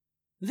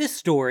This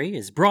story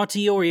is brought to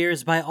your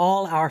ears by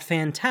all our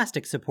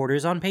fantastic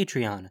supporters on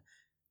Patreon.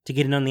 To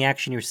get in on the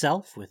action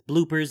yourself, with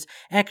bloopers,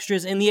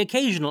 extras, and the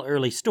occasional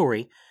early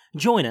story,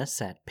 join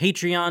us at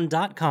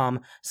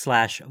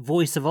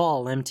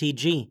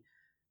patreon.com/voiceofallmtg.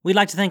 We'd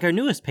like to thank our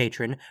newest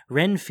patron,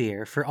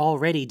 Renfear, for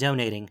already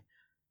donating.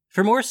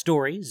 For more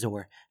stories,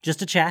 or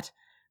just a chat,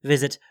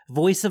 visit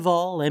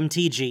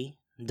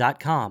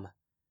voiceofallmtg.com.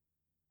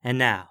 And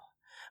now,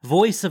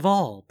 Voice of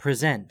All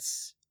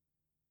presents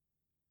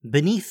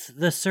Beneath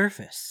the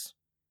Surface,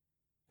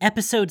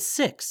 Episode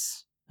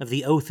 6 of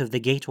The Oath of the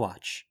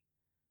Gatewatch.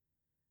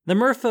 The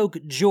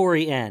merfolk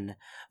Jori-En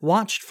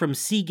watched from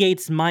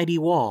Seagate's mighty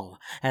wall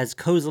as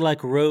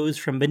Kozilek rose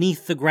from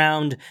beneath the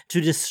ground to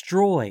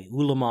destroy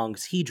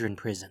Ulamog's Hedron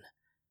prison.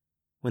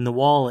 When the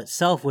wall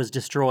itself was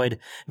destroyed,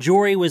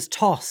 Jori was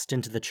tossed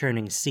into the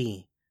churning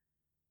sea.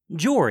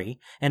 Jori,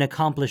 an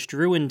accomplished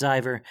ruin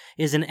diver,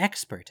 is an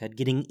expert at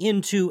getting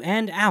into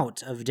and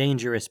out of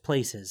dangerous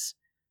places.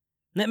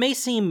 That may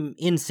seem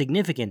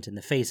insignificant in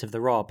the face of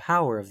the raw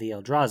power of the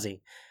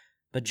Eldrazi,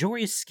 but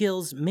Jori's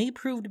skills may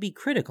prove to be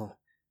critical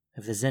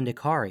if the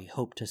Zendikari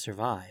hope to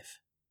survive.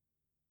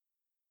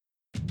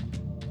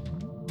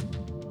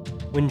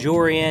 When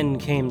Jori-En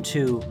came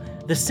to,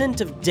 the scent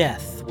of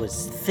death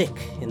was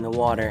thick in the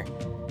water,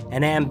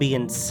 an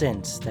ambient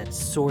scent that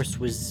source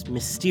was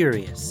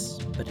mysterious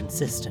but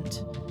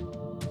insistent.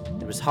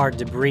 It was hard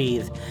to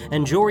breathe,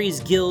 and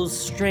Jori's gills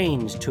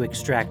strained to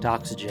extract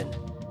oxygen.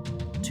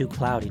 Too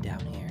cloudy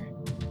down here.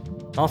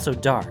 Also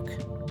dark.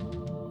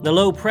 The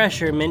low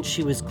pressure meant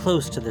she was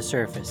close to the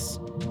surface.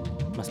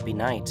 Must be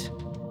night.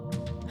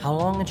 How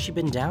long had she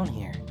been down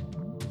here?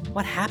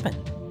 What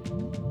happened?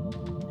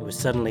 It was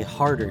suddenly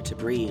harder to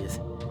breathe.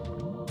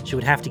 She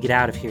would have to get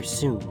out of here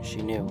soon,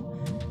 she knew.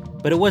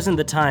 But it wasn't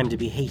the time to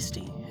be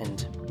hasty,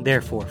 and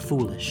therefore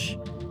foolish.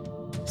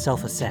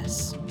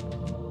 Self-assess.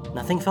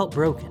 Nothing felt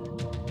broken.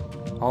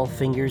 All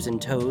fingers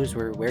and toes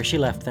were where she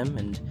left them,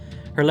 and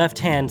her left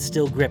hand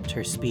still gripped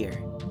her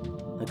spear.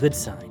 A good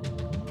sign.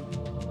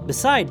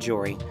 Beside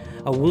Jori,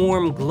 a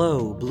warm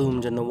glow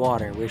bloomed in the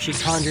water where she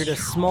conjured a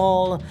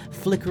small,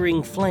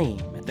 flickering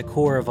flame at the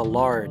core of a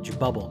large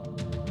bubble.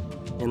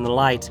 In the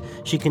light,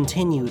 she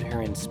continued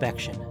her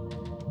inspection.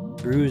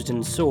 Bruised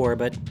and sore,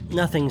 but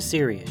nothing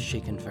serious, she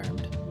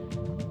confirmed.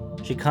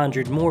 She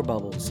conjured more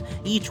bubbles,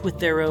 each with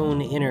their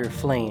own inner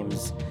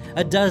flames,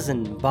 a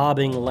dozen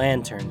bobbing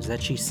lanterns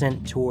that she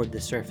sent toward the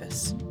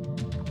surface.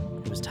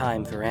 It was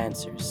time for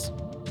answers.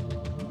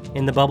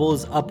 In the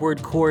bubble's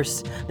upward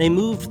course, they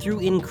moved through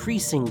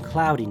increasing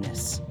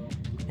cloudiness,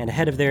 and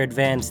ahead of their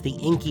advance, the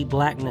inky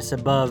blackness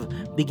above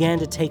began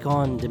to take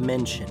on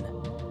dimension.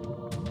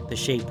 The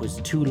shape was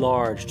too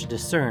large to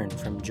discern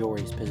from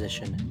Jori's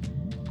position.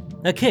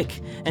 A kick,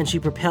 and she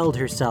propelled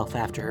herself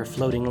after her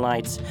floating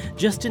lights,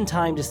 just in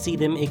time to see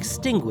them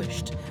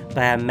extinguished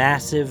by a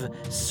massive,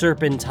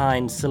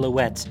 serpentine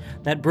silhouette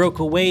that broke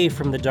away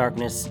from the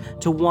darkness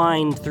to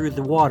wind through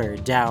the water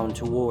down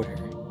toward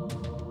her.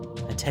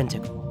 A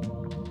tentacle.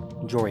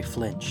 Jori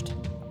flinched.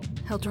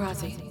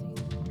 Eldrazi.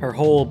 Her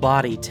whole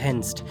body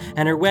tensed,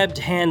 and her webbed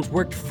hands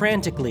worked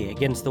frantically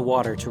against the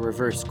water to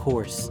reverse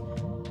course.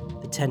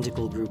 The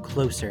tentacle grew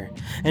closer,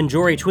 and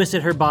Jori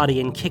twisted her body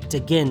and kicked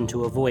again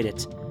to avoid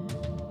it.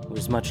 It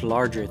was much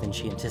larger than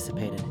she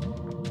anticipated.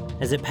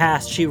 As it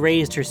passed, she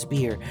raised her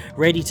spear,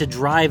 ready to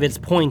drive its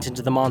point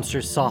into the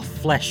monster's soft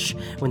flesh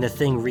when the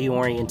thing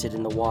reoriented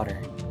in the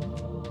water.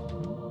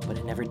 But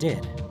it never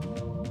did.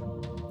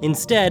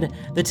 Instead,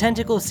 the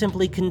tentacle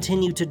simply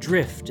continued to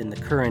drift in the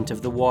current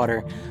of the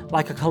water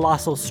like a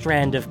colossal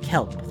strand of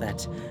kelp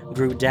that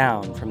grew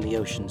down from the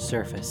ocean's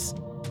surface.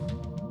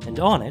 And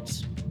on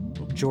it,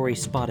 Jori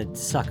spotted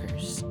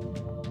suckers.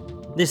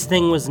 This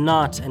thing was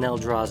not an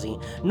Eldrazi,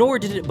 nor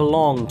did it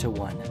belong to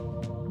one.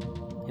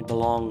 It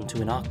belonged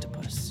to an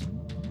octopus.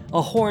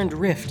 A horned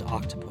rift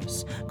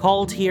octopus,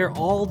 called here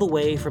all the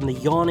way from the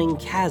yawning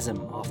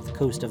chasm off the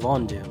coast of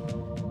Ondu.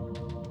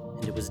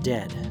 And it was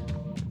dead.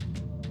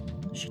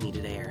 She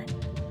needed air.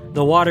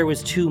 The water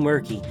was too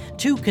murky,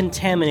 too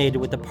contaminated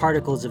with the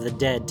particles of the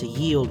dead to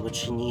yield what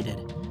she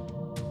needed.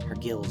 Her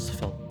gills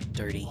felt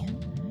dirty.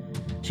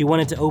 She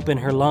wanted to open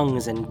her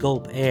lungs and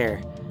gulp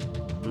air.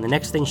 And the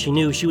next thing she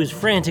knew, she was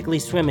frantically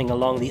swimming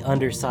along the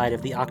underside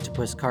of the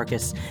octopus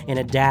carcass in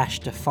a dash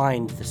to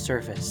find the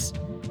surface.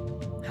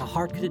 How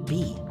hard could it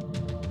be?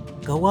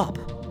 Go up.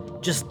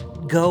 Just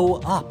go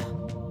up.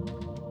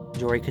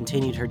 Jori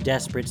continued her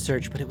desperate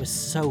search, but it was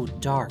so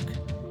dark.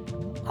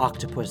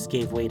 Octopus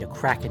gave way to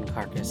kraken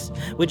carcass,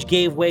 which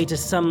gave way to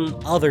some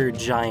other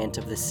giant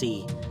of the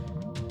sea.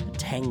 A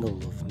tangle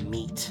of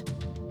meat.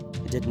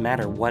 It didn't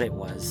matter what it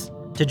was.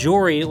 To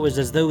Jori, it was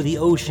as though the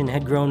ocean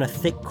had grown a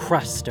thick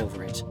crust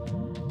over it.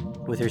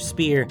 With her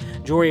spear,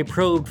 Jori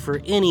probed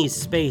for any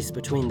space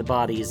between the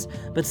bodies,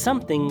 but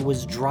something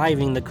was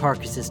driving the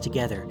carcasses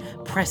together,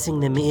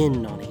 pressing them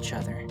in on each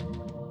other.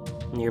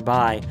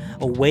 Nearby,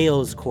 a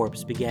whale's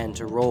corpse began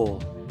to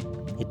roll.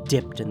 It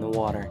dipped in the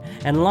water,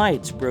 and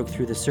lights broke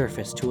through the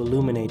surface to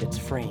illuminate its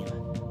frame.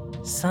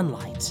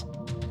 Sunlight.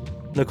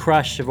 The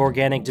crush of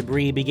organic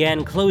debris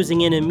began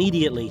closing in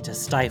immediately to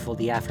stifle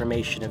the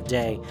affirmation of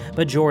day,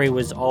 but Jory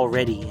was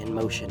already in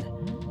motion.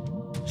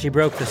 She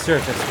broke the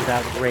surface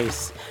without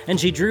grace, and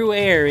she drew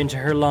air into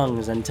her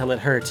lungs until it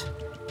hurt.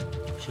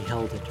 She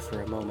held it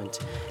for a moment,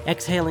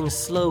 exhaling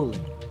slowly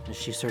as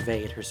she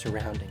surveyed her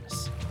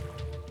surroundings.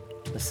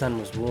 The sun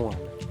was warm,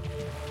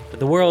 but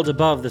the world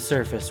above the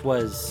surface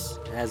was,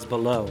 as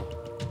below,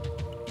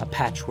 a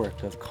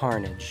patchwork of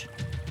carnage.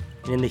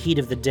 And in the heat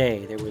of the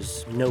day, there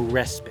was no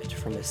respite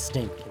from the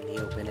stink in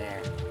the open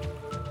air.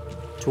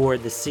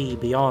 Toward the sea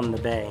beyond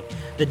the bay,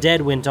 the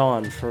dead went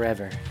on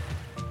forever.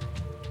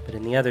 But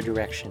in the other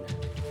direction,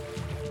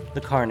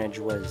 the carnage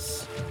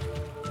was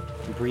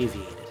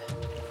abbreviated.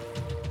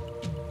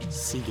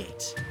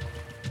 Seagate.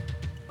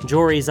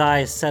 Jory's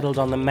eyes settled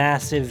on the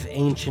massive,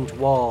 ancient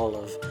wall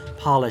of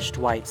polished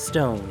white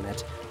stone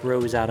that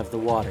rose out of the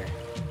water.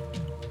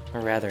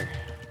 Or rather,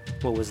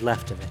 what was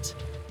left of it.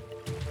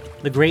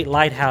 The great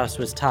lighthouse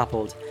was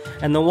toppled,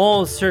 and the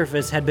wall's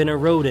surface had been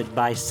eroded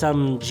by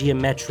some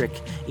geometric,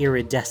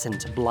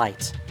 iridescent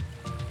blight.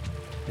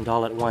 And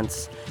all at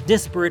once,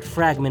 disparate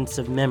fragments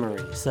of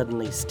memory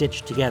suddenly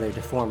stitched together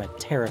to form a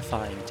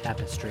terrifying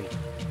tapestry.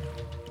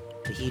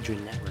 The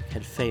Hedron network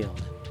had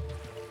failed.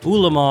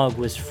 Ulamog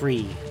was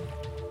free.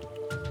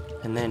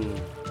 And then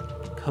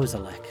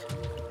Kozilek.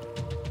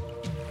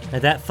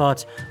 At that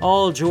thought,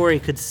 all Jory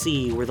could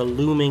see were the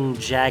looming,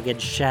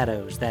 jagged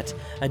shadows that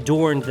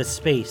adorned the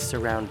space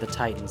around the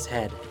Titan's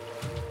head.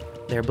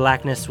 Their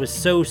blackness was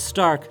so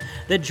stark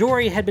that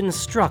Jory had been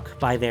struck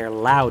by their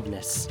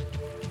loudness.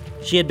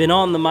 She had been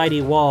on the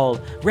mighty wall,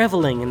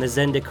 reveling in the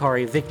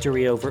Zendikari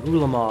victory over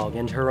Ulamog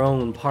and her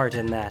own part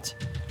in that.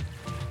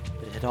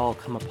 But it had all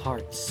come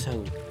apart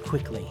so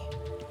quickly.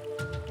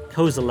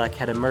 Kozilek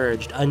had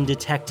emerged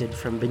undetected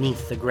from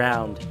beneath the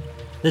ground.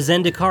 The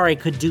Zendikari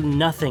could do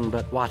nothing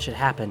but watch it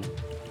happen.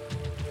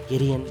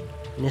 Gideon,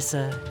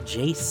 Nissa,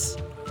 Jace,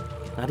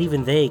 not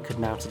even they could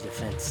mount a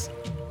defense.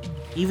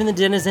 Even the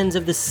denizens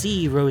of the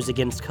sea rose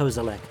against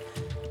Kozilek,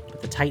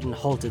 but the Titan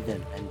halted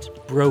them and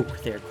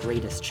broke their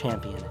greatest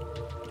champion.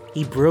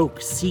 He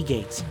broke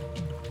Seagate,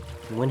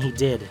 and when he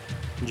did,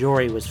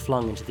 Jory was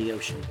flung into the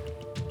ocean.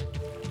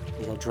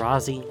 The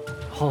Eldrazi,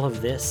 all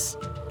of this,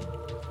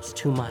 was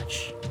too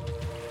much.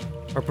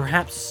 Or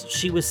perhaps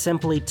she was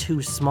simply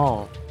too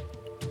small.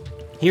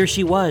 Here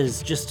she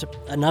was, just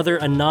another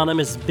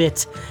anonymous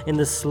bit in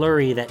the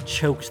slurry that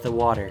choked the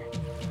water.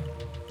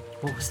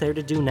 What was there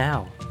to do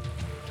now?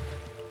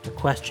 The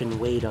question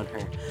weighed on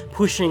her,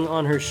 pushing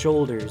on her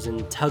shoulders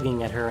and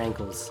tugging at her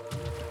ankles.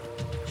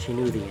 She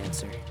knew the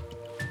answer.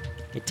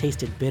 It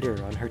tasted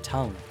bitter on her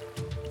tongue.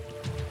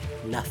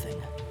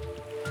 Nothing.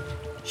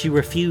 She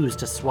refused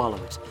to swallow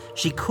it.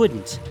 She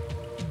couldn't.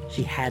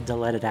 She had to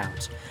let it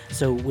out.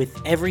 So with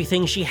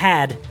everything she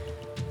had,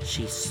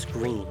 she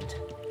screamed.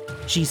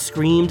 She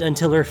screamed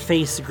until her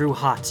face grew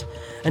hot,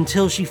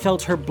 until she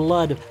felt her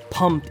blood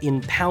pump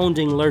in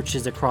pounding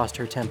lurches across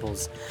her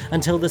temples,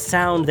 until the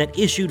sound that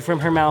issued from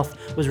her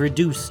mouth was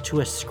reduced to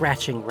a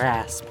scratching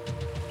rasp.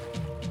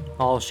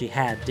 All she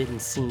had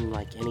didn't seem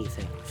like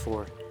anything,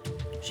 for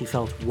she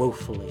felt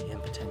woefully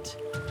impotent.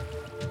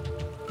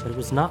 But it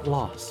was not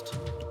lost,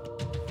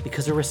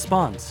 because a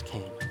response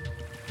came.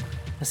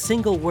 A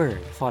single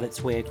word fought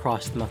its way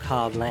across the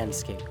macabre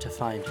landscape to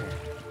find her.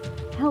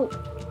 Help.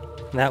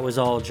 That was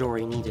all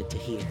Jory needed to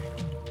hear.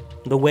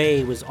 The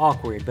way was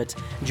awkward, but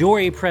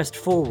Jory pressed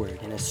forward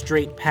in a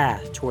straight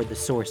path toward the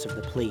source of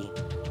the plea.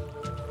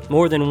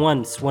 More than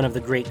once, one of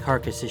the great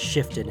carcasses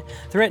shifted,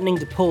 threatening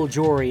to pull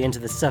Jory into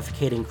the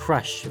suffocating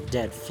crush of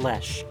dead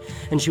flesh,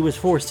 and she was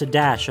forced to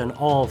dash on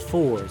all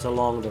fours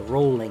along the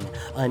rolling,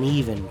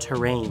 uneven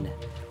terrain.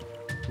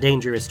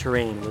 Dangerous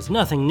terrain was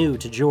nothing new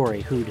to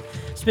Jory, who'd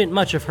spent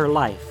much of her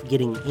life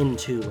getting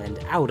into and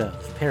out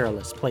of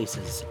perilous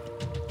places.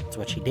 It's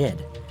what she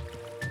did,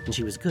 and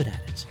she was good at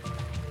it.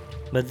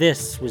 But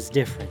this was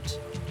different.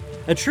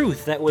 A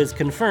truth that was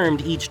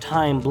confirmed each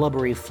time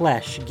blubbery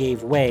flesh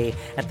gave way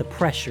at the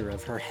pressure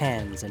of her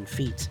hands and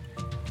feet.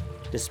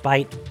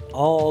 Despite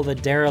all the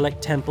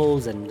derelict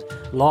temples and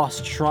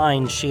lost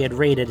shrines she had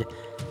raided,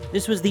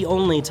 this was the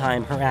only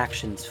time her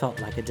actions felt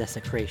like a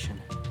desecration.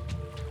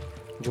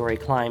 Jory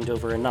climbed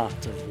over a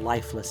knot of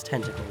lifeless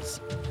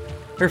tentacles.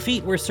 Her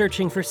feet were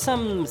searching for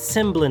some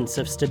semblance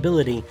of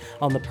stability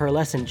on the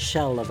pearlescent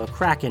shell of a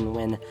kraken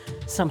when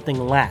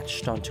something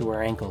latched onto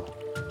her ankle.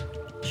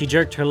 She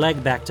jerked her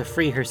leg back to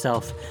free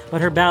herself,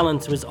 but her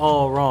balance was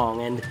all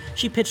wrong, and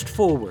she pitched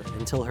forward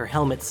until her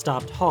helmet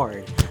stopped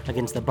hard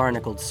against the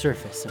barnacled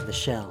surface of the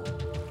shell.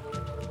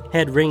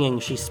 Head ringing,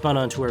 she spun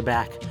onto her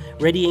back,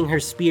 readying her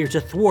spear to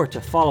thwart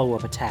a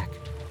follow-up attack.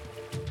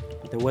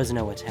 But there was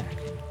no attack,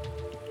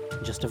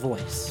 just a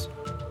voice.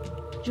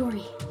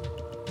 Jory.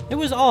 It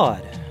was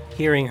odd,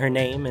 hearing her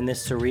name in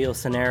this surreal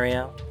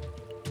scenario.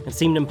 It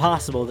seemed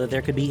impossible that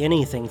there could be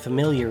anything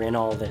familiar in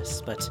all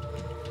this, but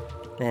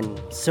then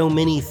so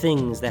many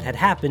things that had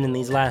happened in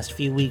these last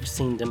few weeks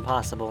seemed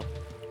impossible.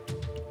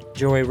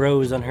 Jory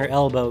rose on her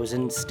elbows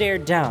and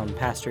stared down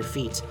past her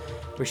feet,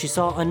 where she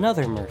saw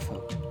another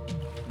merfolk,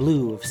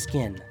 blue of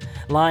skin,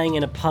 lying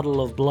in a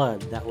puddle of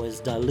blood that was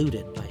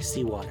diluted by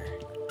seawater.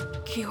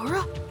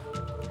 Kiora?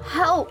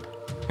 Help!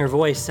 Her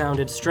voice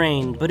sounded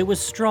strained, but it was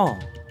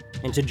strong,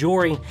 and to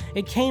Jory,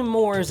 it came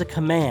more as a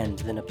command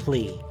than a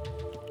plea.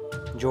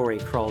 Jory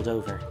crawled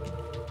over.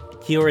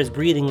 Kiora's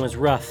breathing was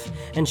rough,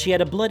 and she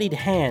had a bloodied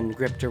hand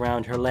gripped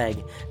around her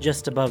leg,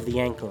 just above the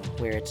ankle,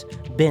 where it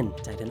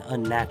bent at an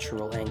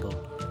unnatural angle.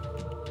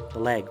 The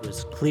leg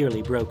was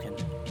clearly broken,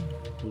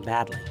 and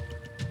badly.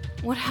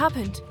 What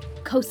happened?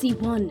 Kosi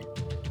won.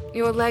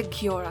 Your leg,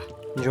 Kiora.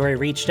 Jory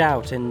reached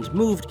out and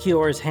moved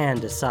Kiora's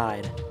hand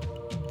aside.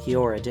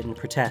 Kiora didn't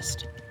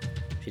protest.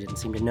 She didn't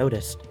seem to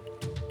notice.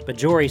 But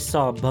Jory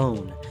saw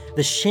bone,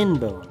 the shin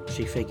bone,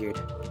 she figured.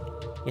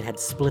 It had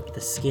split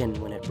the skin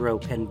when it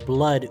broke, and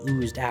blood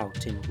oozed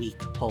out in weak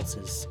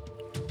pulses.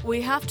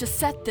 We have to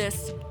set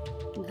this.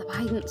 The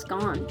Biden's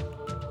gone.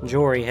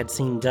 Jory had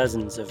seen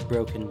dozens of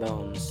broken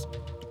bones.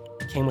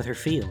 It came with her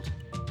field.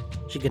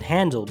 She could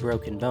handle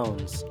broken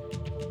bones.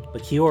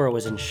 But Kiora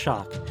was in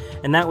shock,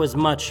 and that was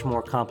much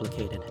more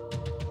complicated.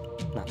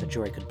 Not that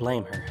Jory could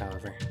blame her,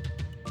 however.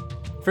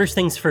 First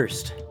things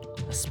first,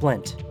 a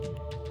splint.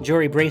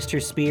 Jory braced her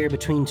spear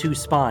between two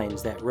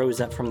spines that rose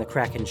up from the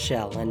kraken's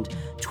shell and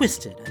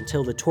twisted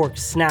until the torque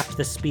snapped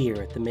the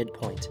spear at the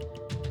midpoint.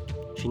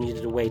 She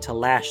needed a way to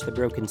lash the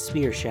broken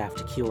spear shaft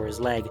to Kiora's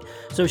leg,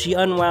 so she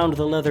unwound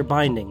the leather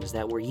bindings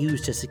that were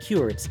used to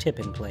secure its tip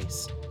in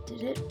place.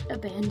 Did it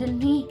abandon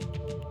me?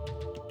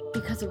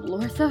 Because of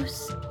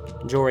Lorthos?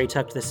 Jory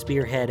tucked the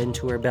spearhead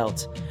into her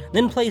belt,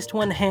 then placed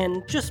one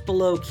hand just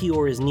below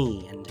Kiora's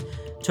knee and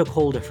took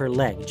hold of her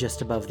leg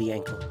just above the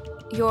ankle.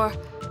 You're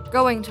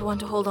going to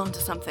want to hold on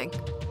to something.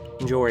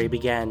 Jory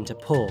began to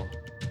pull.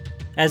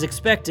 As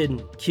expected,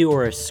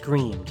 Kiora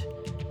screamed.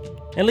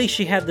 At least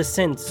she had the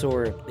sense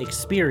or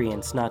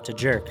experience not to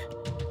jerk.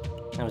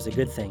 That was a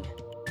good thing.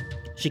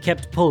 She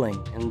kept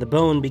pulling, and the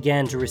bone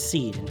began to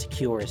recede into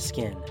Kiora's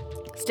skin.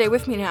 Stay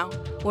with me now.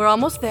 We're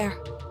almost there.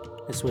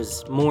 This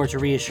was more to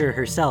reassure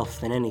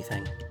herself than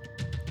anything.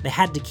 They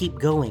had to keep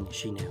going,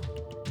 she knew.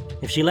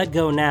 If she let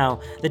go now,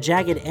 the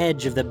jagged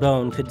edge of the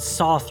bone could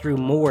saw through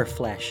more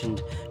flesh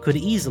and could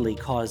easily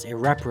cause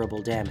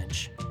irreparable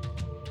damage.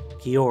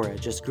 Kiora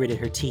just gritted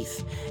her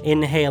teeth,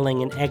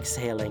 inhaling and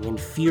exhaling in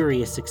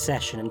furious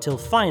succession until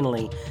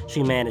finally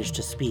she managed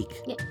to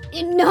speak.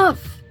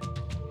 Enough!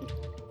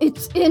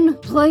 It's in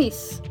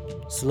place.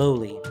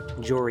 Slowly,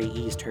 Jory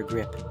eased her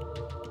grip.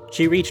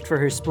 She reached for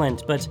her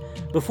splint, but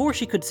before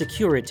she could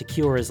secure it to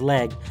Kiora's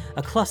leg,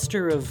 a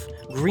cluster of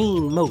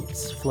green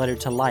motes fluttered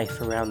to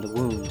life around the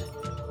wound.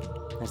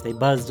 As they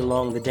buzzed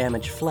along the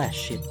damaged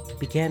flesh, it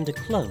began to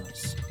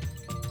close.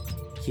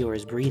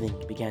 Kiora's breathing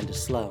began to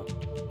slow.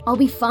 I'll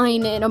be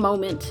fine in a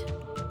moment.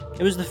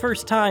 It was the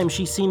first time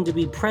she seemed to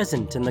be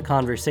present in the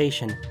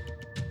conversation.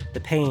 The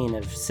pain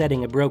of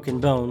setting a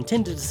broken bone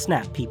tended to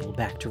snap people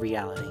back to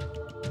reality.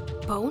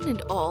 Bone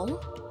and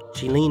all?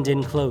 She leaned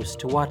in close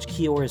to watch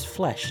Kiora's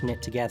flesh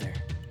knit together.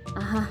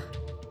 Uh-huh.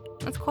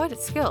 That's quite a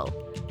skill.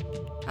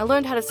 I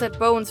learned how to set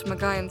bones from a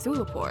guy in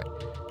Zulaport.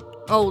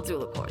 Old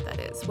Zulaport, that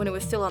is, when it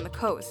was still on the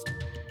coast.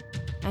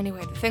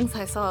 Anyway, the things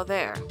I saw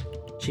there.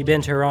 She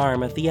bent her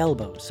arm at the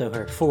elbow so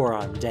her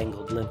forearm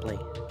dangled limply.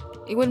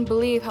 You wouldn't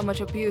believe how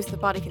much abuse the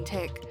body can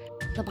take.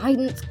 The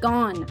Biden's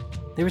gone.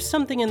 There was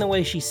something in the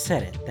way she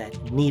said it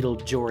that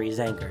needled Jory's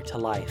anger to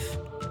life.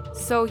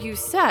 So you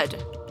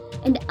said...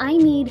 And I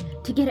need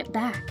to get it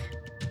back.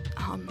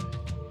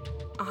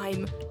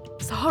 I'm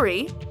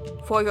sorry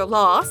for your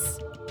loss.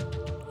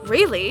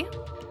 Really?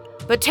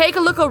 But take a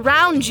look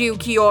around you,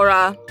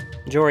 Kiora.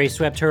 Jory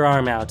swept her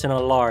arm out in a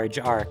large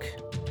arc.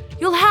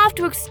 You'll have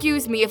to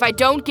excuse me if I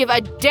don't give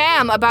a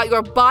damn about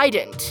your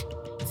Bident.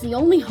 It's the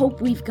only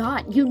hope we've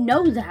got. You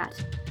know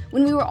that.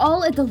 When we were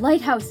all at the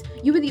lighthouse,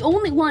 you were the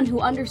only one who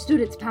understood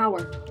its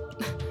power.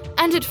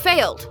 And it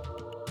failed.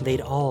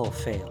 They'd all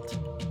failed.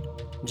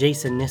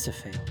 Jason Nissa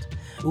failed.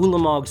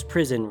 Ulamog's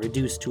prison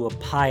reduced to a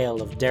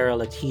pile of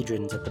derelict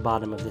hedrons at the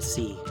bottom of the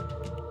sea.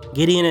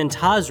 Gideon and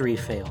Tazri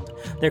failed,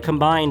 their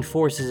combined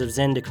forces of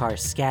Zendikar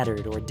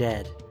scattered or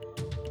dead.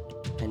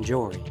 And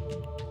Jory.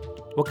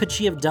 What could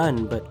she have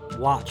done but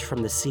watch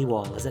from the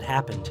seawall as it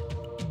happened?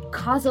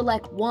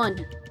 Kozilek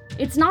won.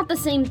 It's not the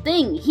same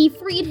thing. He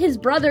freed his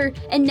brother,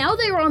 and now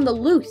they are on the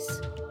loose.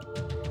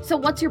 So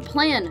what's your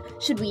plan?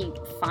 Should we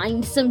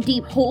find some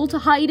deep hole to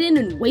hide in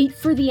and wait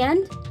for the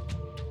end?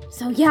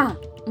 So yeah,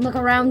 look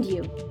around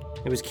you.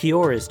 It was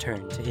Kiora's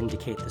turn to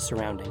indicate the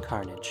surrounding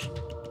carnage.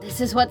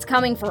 This is what's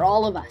coming for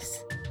all of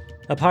us.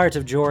 A part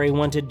of Jory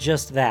wanted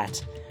just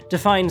that, to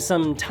find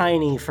some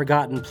tiny,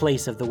 forgotten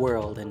place of the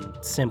world and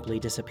simply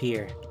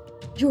disappear.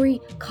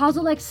 Jory,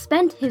 Kozilek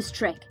spent his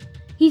trick.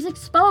 He's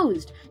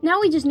exposed. Now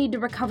we just need to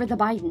recover the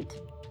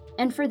Bident.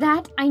 And for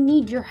that, I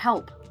need your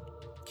help.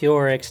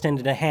 Kiora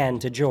extended a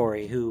hand to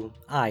Jory, who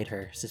eyed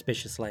her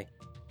suspiciously.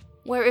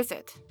 Where is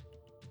it?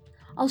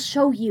 I'll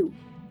show you.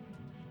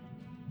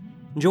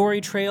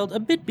 Jory trailed a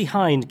bit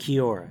behind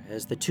Kiora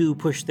as the two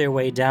pushed their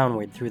way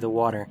downward through the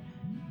water.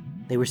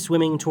 They were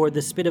swimming toward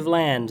the spit of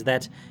land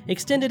that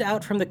extended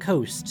out from the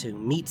coast to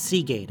meet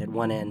Seagate at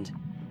one end.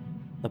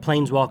 The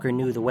planeswalker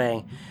knew the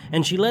way,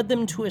 and she led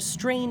them to a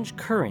strange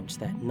current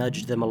that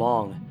nudged them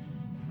along.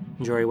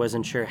 Jory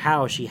wasn't sure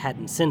how she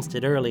hadn't sensed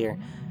it earlier,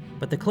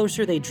 but the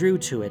closer they drew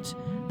to it,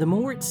 the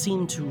more it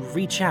seemed to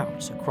reach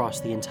out across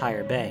the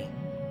entire bay.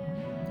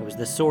 It was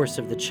the source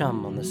of the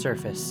chum on the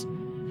surface.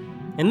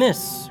 And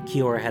this,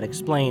 Kiora had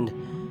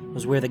explained,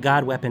 was where the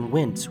god weapon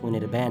went when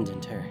it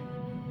abandoned her.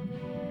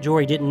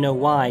 Jory didn't know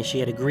why she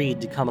had agreed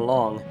to come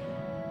along.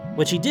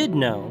 What she did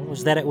know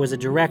was that it was a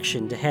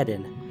direction to head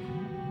in,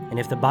 and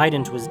if the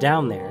Bident was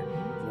down there,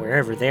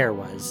 wherever there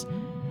was,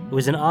 it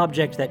was an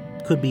object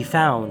that could be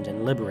found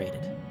and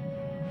liberated.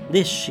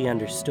 This she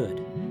understood,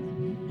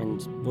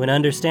 and when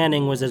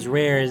understanding was as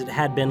rare as it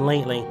had been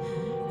lately,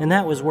 then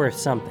that was worth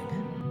something.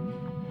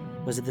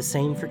 Was it the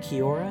same for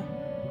Kiora?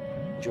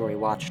 Jory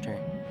watched her.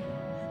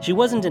 She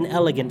wasn't an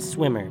elegant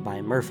swimmer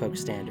by merfolk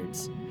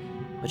standards,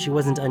 but she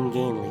wasn't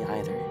ungainly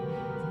either.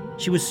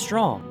 She was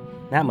strong,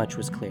 that much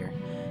was clear,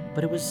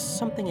 but it was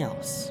something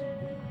else.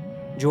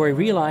 Jory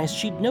realized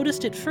she'd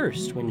noticed it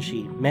first when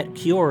she met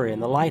Kiora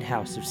in the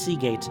lighthouse of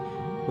Seagate,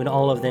 when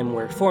all of them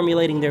were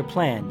formulating their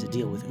plan to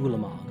deal with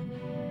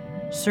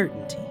Ulamog.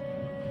 Certainty.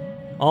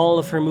 All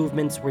of her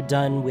movements were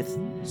done with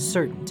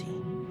certainty,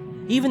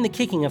 even the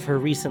kicking of her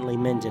recently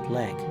mended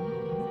leg.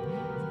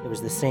 It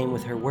was the same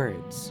with her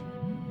words.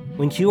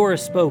 When Kiora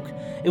spoke,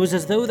 it was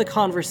as though the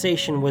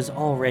conversation was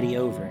already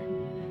over,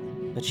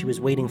 but she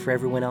was waiting for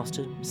everyone else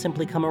to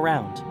simply come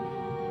around.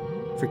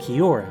 For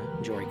Kiora,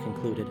 Jory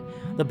concluded,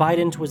 the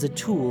Bident was a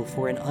tool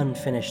for an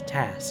unfinished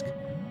task,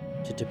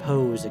 to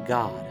depose a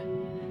god.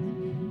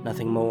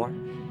 Nothing more,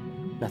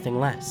 nothing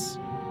less.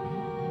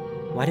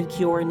 Why did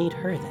Kiora need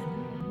her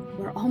then?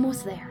 We're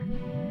almost there.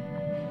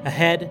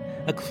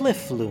 Ahead, a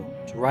cliff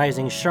loomed,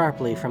 rising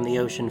sharply from the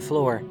ocean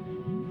floor.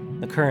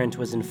 The current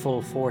was in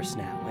full force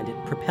now, and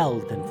it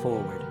propelled them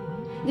forward.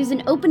 There's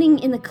an opening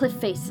in the cliff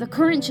face. The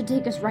current should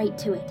take us right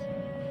to it.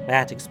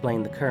 That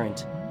explained the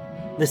current.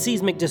 The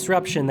seismic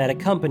disruption that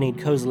accompanied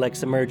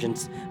Kozilek's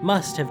emergence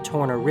must have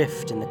torn a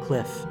rift in the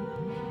cliff.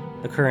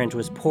 The current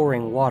was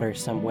pouring water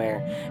somewhere,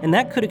 and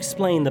that could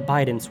explain the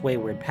Bident's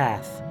wayward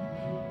path.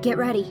 Get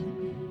ready.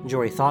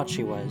 Jory thought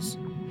she was,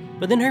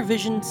 but then her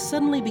vision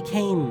suddenly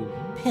became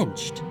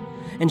pinched,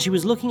 and she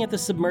was looking at the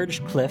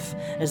submerged cliff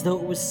as though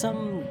it was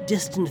some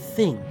distant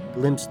thing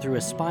glimpsed through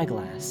a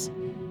spyglass.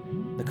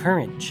 The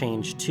current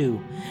changed too,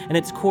 and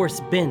its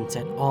course bent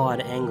at odd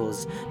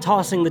angles,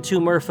 tossing the two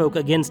merfolk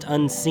against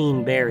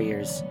unseen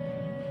barriers.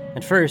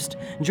 At first,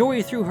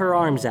 Jory threw her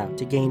arms out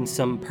to gain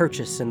some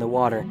purchase in the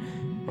water,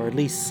 or at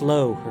least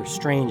slow her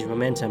strange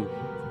momentum.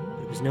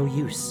 But it was no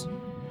use.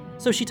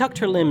 So she tucked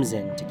her limbs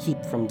in to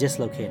keep from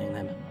dislocating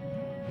them.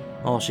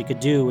 All she could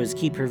do was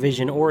keep her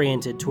vision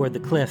oriented toward the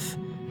cliff.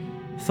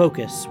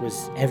 Focus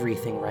was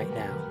everything right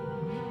now.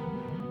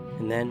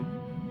 And then,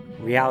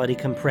 reality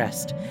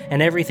compressed,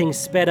 and everything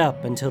sped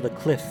up until the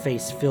cliff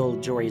face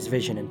filled Jory's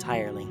vision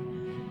entirely.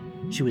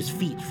 She was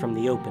feet from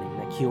the opening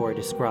that Kiora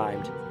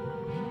described.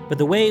 But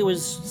the way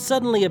was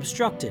suddenly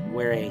obstructed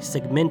where a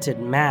segmented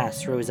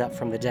mass rose up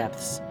from the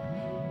depths.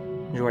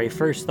 Jory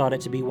first thought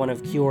it to be one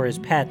of Kiora's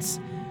pets,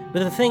 but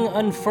the thing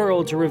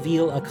unfurled to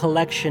reveal a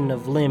collection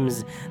of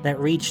limbs that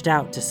reached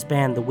out to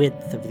span the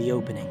width of the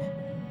opening.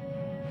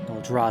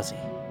 Eldrazi.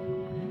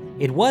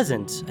 It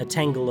wasn't a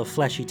tangle of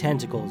fleshy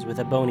tentacles with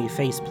a bony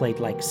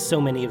faceplate like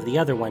so many of the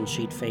other ones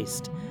she'd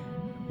faced.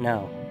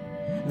 No.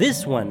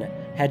 This one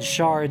had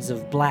shards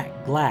of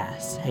black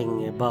glass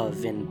hanging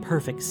above in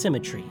perfect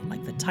symmetry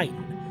like the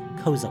titan,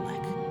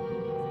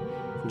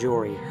 Kozilek.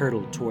 Jory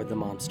hurtled toward the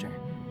monster.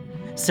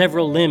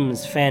 Several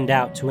limbs fanned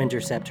out to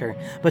intercept her,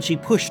 but she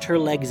pushed her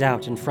legs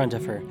out in front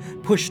of her,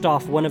 pushed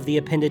off one of the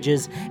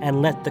appendages,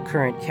 and let the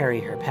current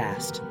carry her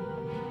past.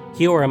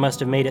 Kiora must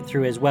have made it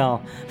through as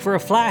well, for a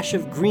flash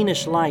of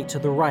greenish light to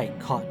the right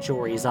caught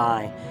Jory's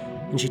eye,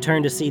 and she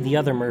turned to see the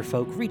other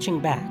merfolk reaching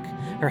back,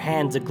 her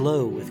hands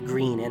aglow with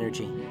green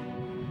energy.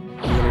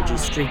 The energy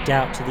streaked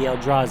out to the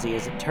Eldrazi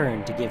as it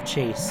turned to give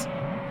chase.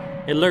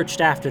 It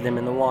lurched after them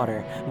in the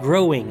water,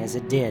 growing as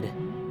it did.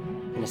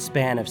 In a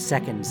span of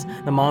seconds,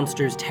 the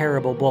monster's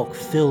terrible bulk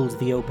filled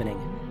the opening,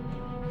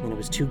 and it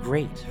was too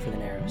great for the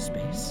narrow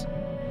space.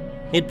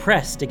 It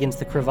pressed against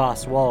the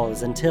crevasse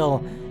walls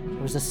until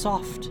there was a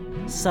soft,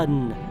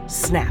 sudden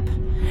snap,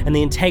 and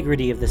the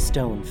integrity of the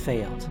stone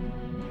failed.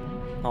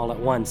 All at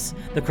once,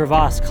 the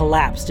crevasse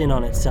collapsed in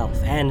on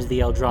itself and the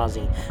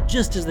Eldrazi,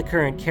 just as the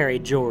current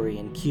carried Jory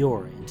and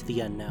Kiora into the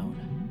unknown.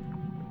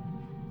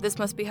 This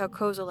must be how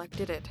Kozilek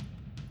did it.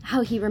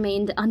 How he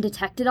remained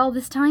undetected all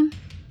this time?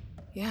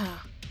 Yeah.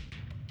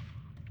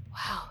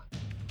 Wow.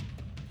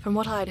 From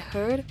what I'd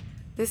heard,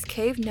 this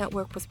cave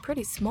network was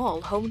pretty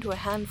small, home to a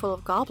handful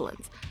of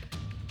goblins.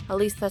 At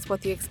least that's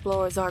what the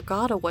explorer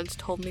Zargada once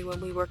told me when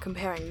we were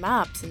comparing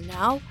maps, and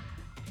now,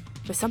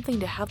 for something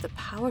to have the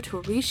power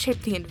to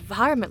reshape the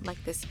environment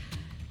like this.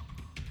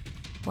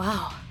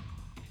 Wow.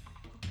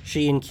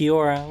 She and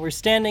Kiora were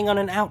standing on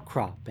an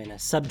outcrop in a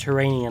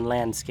subterranean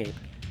landscape.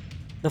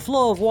 The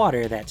flow of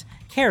water that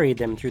carried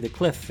them through the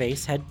cliff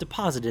face had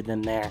deposited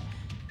them there,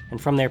 and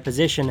from their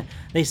position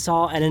they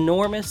saw an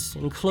enormous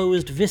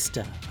enclosed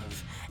vista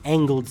of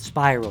angled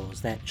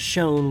spirals that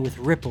shone with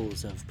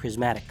ripples of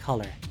prismatic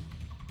color.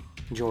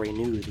 Jory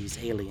knew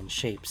these alien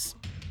shapes.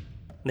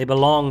 They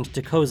belonged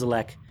to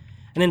Kozilek,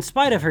 and in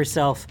spite of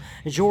herself,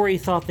 Jory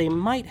thought they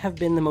might have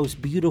been the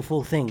most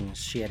beautiful things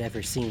she had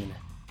ever seen.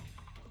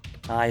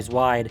 Eyes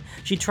wide,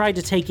 she tried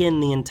to take in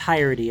the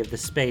entirety of the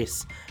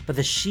space, but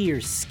the sheer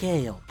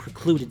scale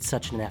precluded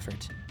such an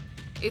effort.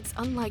 It's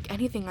unlike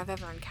anything I've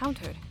ever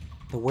encountered.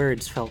 The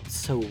words felt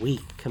so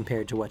weak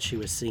compared to what she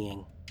was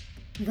seeing.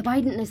 The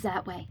Bident is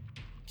that way.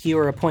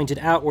 Kiora pointed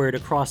outward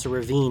across a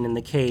ravine in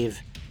the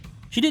cave.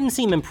 She didn't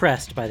seem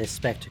impressed by this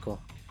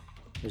spectacle.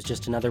 It was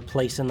just another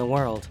place in the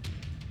world.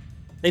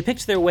 They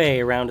picked their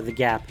way around the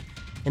gap,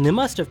 and they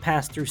must have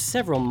passed through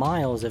several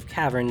miles of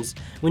caverns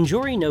when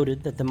Jory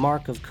noted that the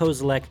mark of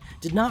Kozilek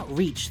did not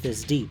reach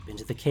this deep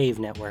into the cave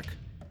network.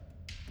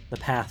 The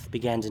path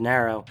began to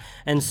narrow,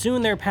 and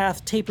soon their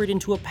path tapered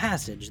into a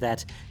passage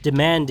that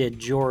demanded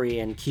Jory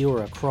and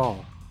Kiora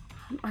crawl.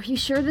 Are you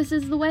sure this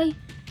is the way?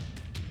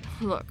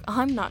 Look,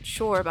 I'm not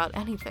sure about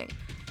anything.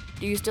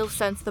 Do you still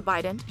sense the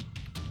Bident?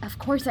 Of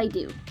course I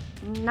do.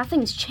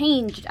 Nothing's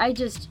changed. I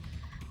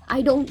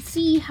don't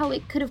see how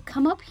it could have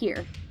come up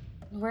here,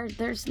 where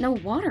there's no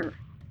water.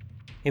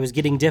 It was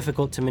getting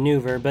difficult to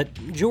maneuver, but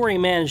Jory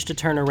managed to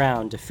turn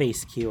around to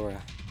face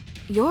Kiora.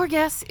 Your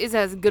guess is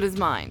as good as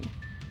mine.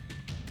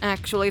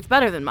 Actually, it's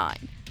better than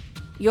mine.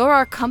 You're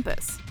our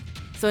compass.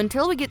 So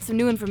until we get some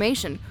new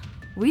information,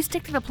 we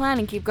stick to the plan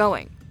and keep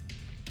going.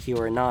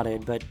 Kiora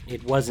nodded, but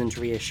it wasn't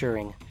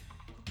reassuring.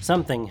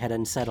 Something had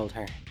unsettled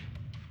her.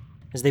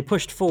 As they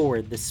pushed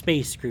forward, the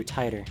space grew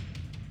tighter.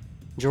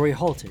 Jory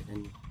halted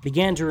and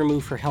began to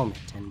remove her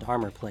helmet and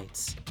armor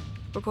plates.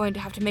 We're going to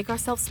have to make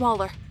ourselves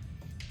smaller.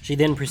 She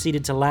then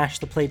proceeded to lash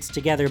the plates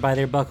together by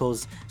their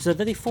buckles so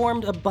that they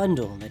formed a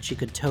bundle that she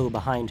could tow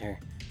behind her.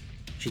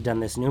 She'd done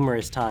this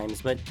numerous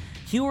times, but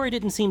Kiora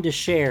didn't seem to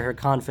share her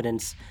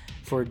confidence,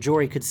 for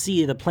Jory could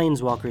see the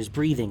planeswalker's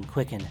breathing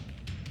quicken.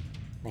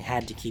 They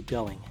had to keep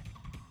going.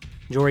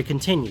 Jory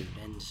continued,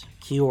 and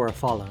Kiora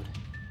followed.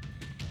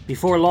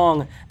 Before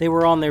long, they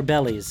were on their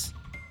bellies.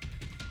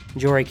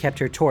 Jory kept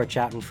her torch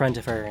out in front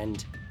of her,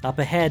 and up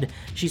ahead,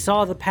 she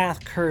saw the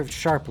path curved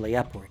sharply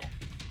upward.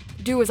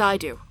 Do as I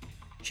do.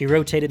 She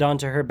rotated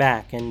onto her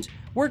back and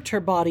worked her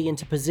body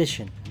into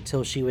position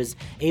until she was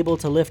able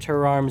to lift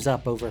her arms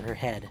up over her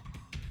head.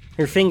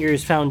 Her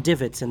fingers found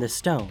divots in the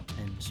stone,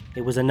 and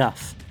it was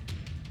enough.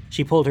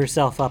 She pulled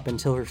herself up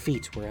until her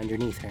feet were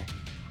underneath her.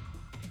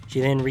 She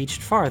then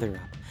reached farther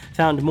up,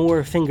 found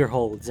more finger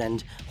holds,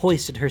 and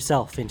hoisted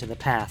herself into the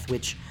path,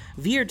 which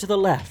veered to the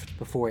left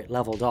before it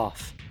leveled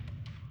off.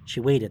 She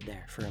waited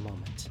there for a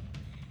moment.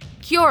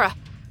 Kiora,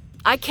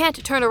 I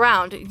can't turn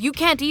around. You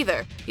can't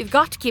either. You've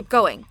got to keep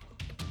going.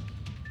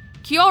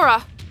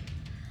 Kiora!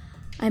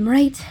 I'm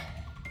right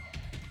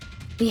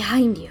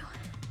behind you.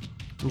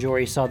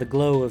 Jory saw the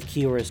glow of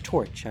Kiora's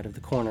torch out of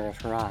the corner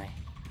of her eye.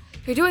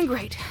 You're doing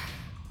great.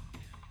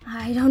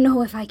 I don't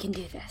know if I can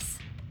do this.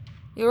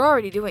 You're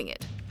already doing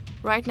it.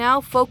 Right now,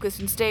 focus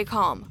and stay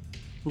calm.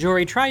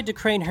 Jory tried to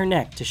crane her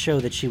neck to show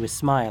that she was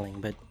smiling,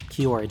 but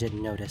Kiora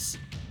didn't notice.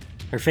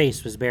 Her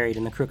face was buried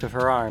in the crook of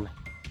her arm.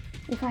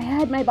 If I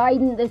had my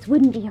Bident, this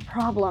wouldn't be a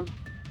problem.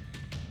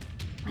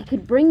 I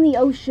could bring the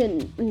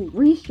ocean and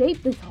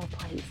reshape this whole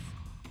place.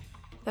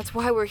 That's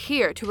why we're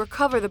here, to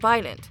recover the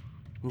Bident.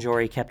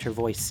 Jory kept her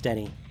voice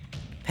steady.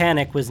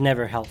 Panic was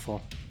never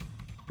helpful.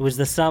 It was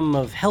the sum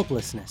of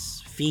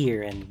helplessness,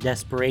 fear, and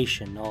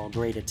desperation all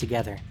braided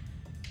together.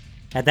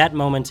 At that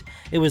moment,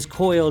 it was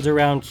coiled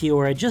around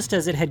Kiora just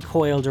as it had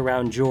coiled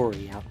around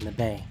Jory out in the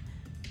bay.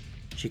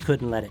 She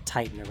couldn't let it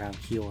tighten around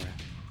Kiora.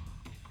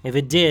 If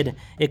it did,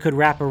 it could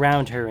wrap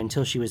around her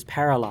until she was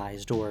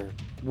paralyzed, or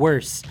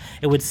worse,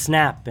 it would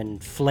snap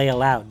and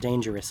flail out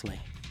dangerously.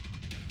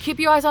 Keep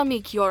your eyes on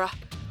me, Kiora.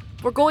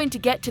 We're going to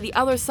get to the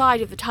other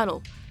side of the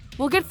tunnel.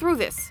 We'll get through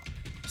this.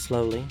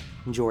 Slowly,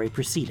 Jory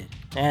proceeded,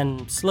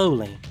 and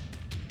slowly,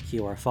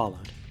 Kiora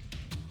followed.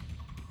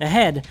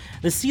 Ahead,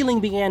 the ceiling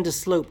began to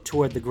slope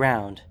toward the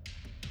ground.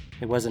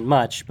 It wasn't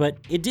much, but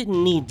it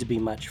didn't need to be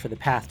much for the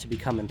path to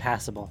become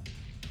impassable.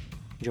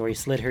 Jory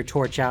slid her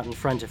torch out in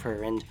front of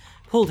her and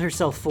pulled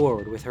herself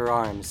forward with her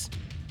arms.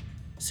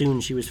 Soon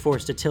she was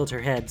forced to tilt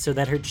her head so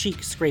that her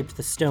cheek scraped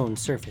the stone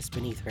surface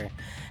beneath her,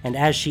 and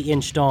as she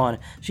inched on,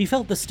 she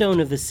felt the stone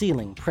of the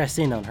ceiling press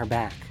in on her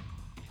back.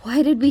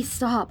 Why did we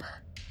stop?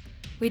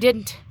 We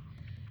didn't.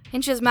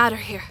 Inches matter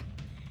here.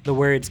 The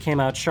words came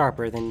out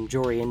sharper than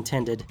Jory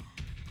intended,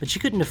 but she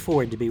couldn't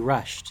afford to be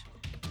rushed.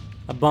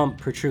 A bump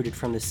protruded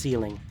from the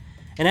ceiling,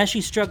 and as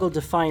she struggled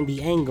to find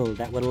the angle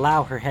that would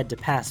allow her head to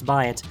pass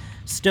by it,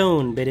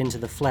 stone bit into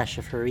the flesh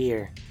of her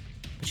ear,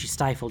 but she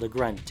stifled a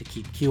grunt to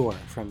keep Kiora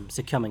from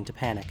succumbing to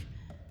panic.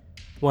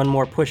 One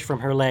more push from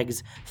her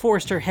legs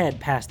forced her head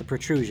past the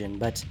protrusion,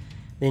 but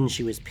then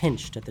she was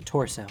pinched at the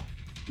torso.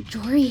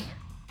 Jory?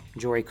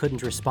 Jory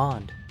couldn't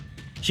respond.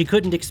 She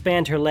couldn't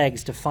expand her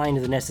legs to find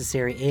the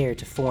necessary air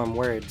to form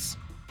words.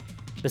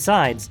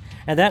 Besides,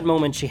 at that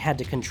moment she had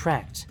to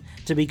contract,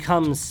 to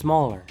become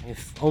smaller,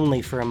 if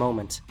only for a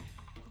moment.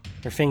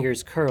 Her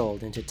fingers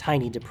curled into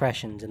tiny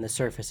depressions in the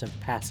surface of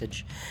the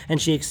passage,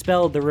 and she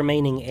expelled the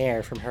remaining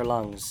air from her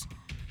lungs.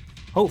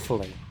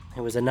 Hopefully,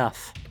 it was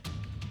enough.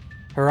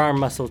 Her arm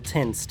muscle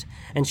tensed,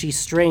 and she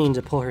strained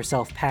to pull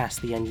herself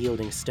past the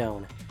unyielding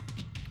stone.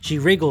 She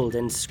wriggled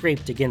and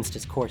scraped against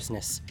its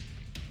coarseness.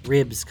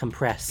 Ribs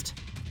compressed.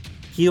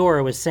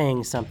 Kiora was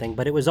saying something,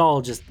 but it was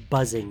all just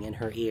buzzing in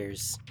her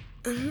ears.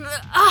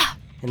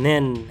 And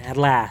then, at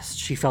last,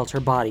 she felt her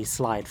body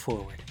slide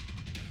forward.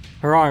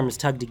 Her arms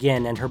tugged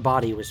again, and her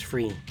body was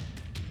free.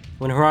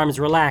 When her arms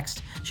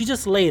relaxed, she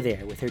just lay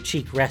there with her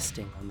cheek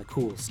resting on the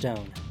cool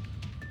stone.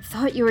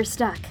 Thought you were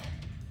stuck.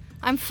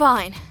 I'm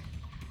fine.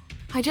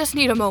 I just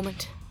need a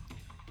moment.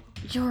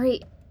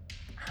 Jory,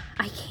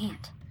 I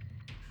can't.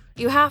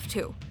 You have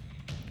to.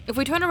 If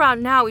we turn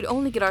around now, we'd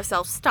only get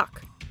ourselves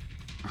stuck.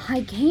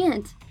 I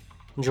can't.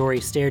 Jory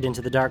stared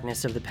into the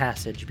darkness of the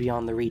passage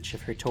beyond the reach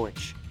of her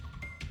torch.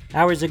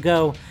 Hours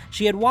ago,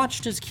 she had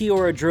watched as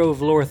Kiora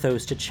drove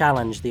Lorthos to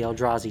challenge the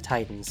Eldrazi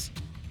Titans.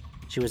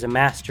 She was a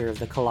master of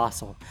the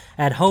Colossal,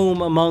 at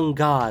home among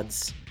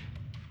gods.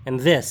 And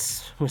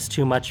this was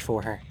too much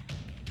for her.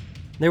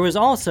 There was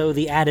also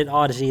the added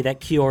oddity that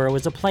Kiora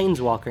was a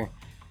planeswalker.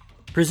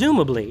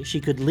 Presumably,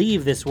 she could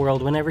leave this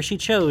world whenever she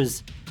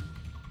chose,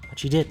 but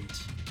she didn't.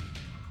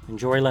 And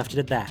Jory left it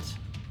at that.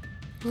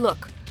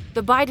 Look,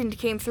 the Bident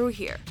came through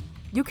here.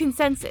 You can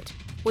sense it,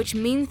 which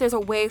means there's a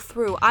way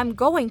through. I'm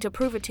going to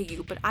prove it to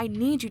you, but I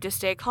need you to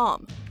stay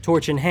calm.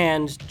 Torch in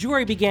hand,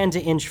 Jory began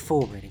to inch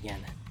forward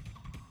again.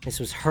 This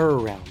was her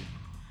realm,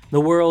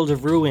 the world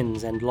of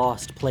ruins and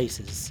lost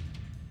places.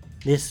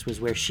 This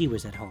was where she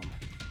was at home.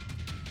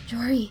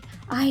 Jory,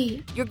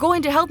 You're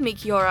going to help me,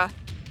 Kiora.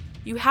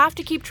 You have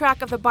to keep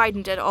track of the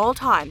Bident at all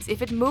times.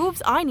 If it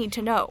moves, I need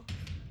to know.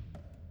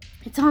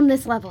 It's on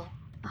this level.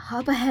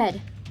 Up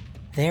ahead.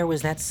 There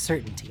was that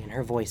certainty in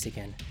her voice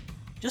again.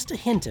 Just a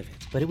hint of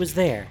it, but it was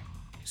there,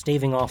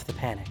 staving off the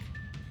panic.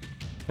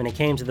 When it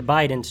came to the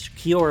Bident,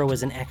 Kiora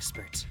was an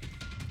expert.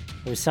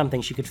 It was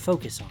something she could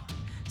focus on,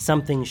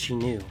 something she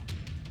knew.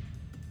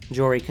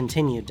 Jory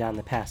continued down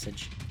the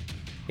passage.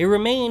 It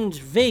remained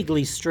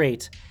vaguely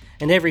straight,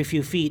 and every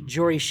few feet,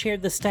 Jory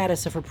shared the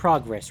status of her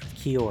progress with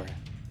Kiora.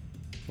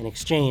 In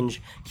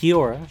exchange,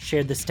 Kiora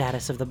shared the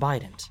status of the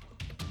Bident.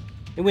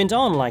 It went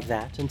on like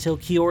that until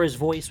Kiora's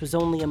voice was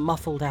only a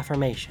muffled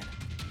affirmation.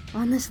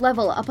 On this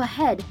level, up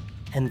ahead.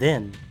 And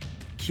then,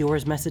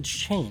 Kiora's message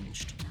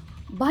changed.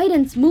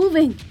 Bident's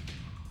moving.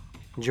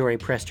 Jory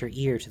pressed her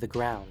ear to the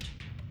ground.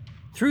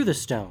 Through the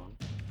stone,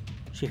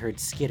 she heard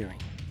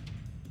skittering.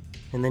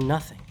 And then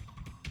nothing.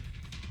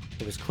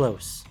 It was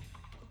close.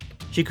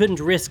 She couldn't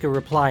risk a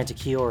reply to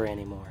Kiora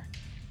anymore.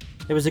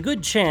 There was a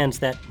good chance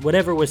that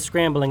whatever was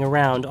scrambling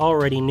around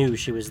already knew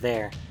she was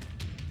there.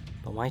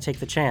 But why take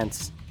the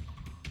chance?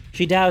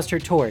 She doused her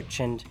torch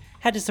and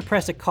had to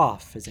suppress a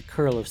cough as a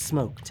curl of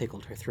smoke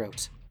tickled her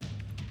throat.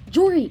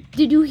 Jory,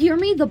 did you hear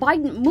me? The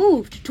Bident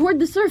moved toward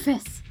the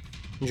surface.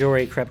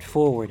 Jory crept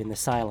forward in the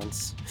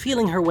silence,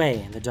 feeling her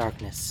way in the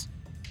darkness.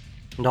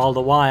 And all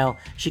the while,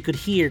 she could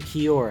hear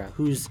Kiora,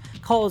 whose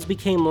calls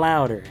became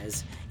louder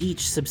as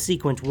each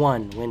subsequent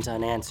one went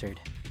unanswered.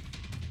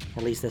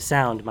 At least the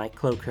sound might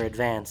cloak her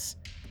advance.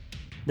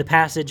 The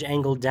passage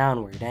angled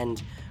downward,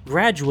 and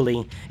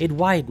gradually it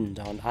widened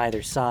on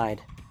either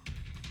side.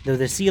 Though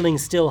the ceiling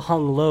still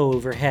hung low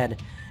overhead,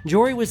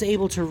 Jory was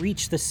able to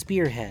reach the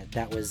spearhead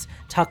that was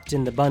tucked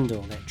in the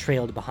bundle that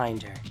trailed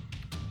behind her.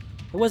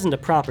 It wasn't a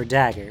proper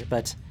dagger,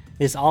 but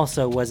this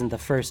also wasn't the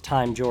first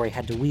time Jory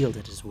had to wield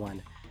it as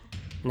one.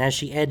 And as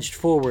she edged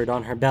forward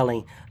on her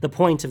belly, the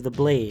point of the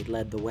blade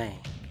led the way.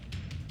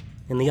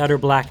 In the utter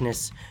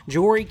blackness,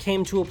 Jory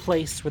came to a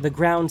place where the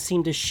ground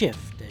seemed to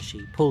shift as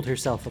she pulled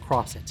herself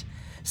across it,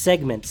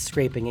 segments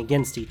scraping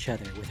against each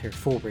other with her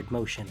forward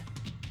motion.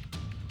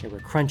 There were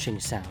crunching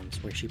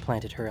sounds where she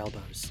planted her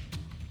elbows.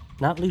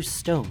 Not loose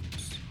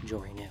stones,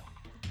 Jory knew.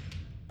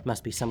 It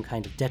must be some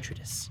kind of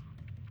detritus.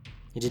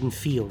 It didn't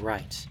feel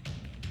right.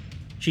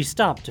 She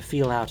stopped to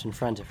feel out in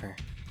front of her.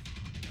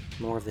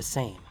 More of the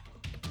same.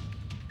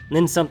 And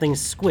then something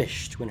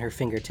squished when her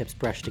fingertips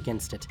brushed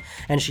against it,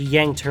 and she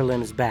yanked her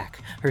limbs back,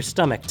 her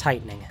stomach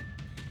tightening.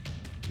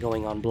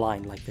 Going on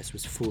blind like this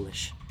was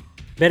foolish.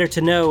 Better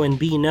to know and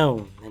be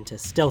known than to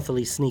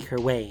stealthily sneak her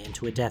way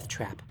into a death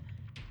trap.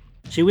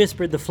 She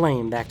whispered the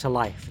flame back to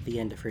life at the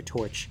end of her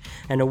torch,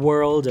 and a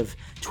world of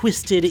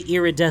twisted,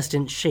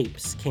 iridescent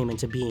shapes came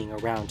into being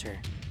around her.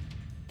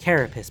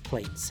 Carapace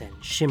plates and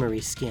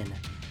shimmery skin,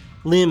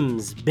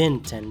 limbs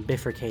bent and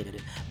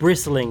bifurcated,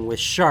 bristling with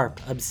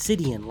sharp,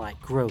 obsidian-like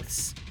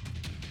growths.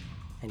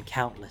 And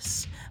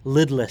countless,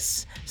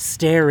 lidless,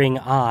 staring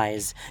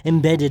eyes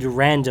embedded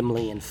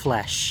randomly in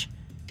flesh.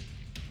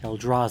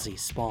 Eldrazi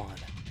spawn.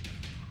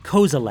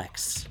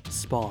 Kozilek's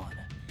spawn.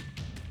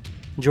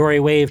 Jory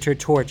waved her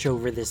torch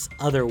over this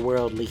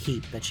otherworldly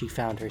heap that she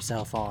found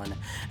herself on,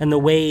 and the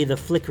way the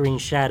flickering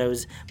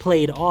shadows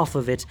played off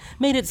of it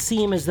made it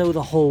seem as though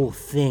the whole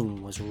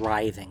thing was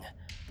writhing.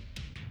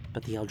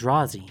 But the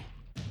Eldrazi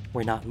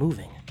were not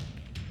moving.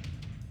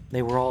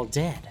 They were all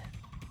dead.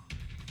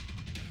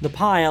 The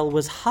pile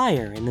was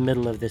higher in the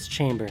middle of this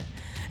chamber,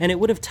 and it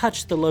would have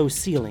touched the low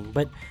ceiling,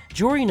 but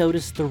Jory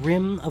noticed the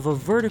rim of a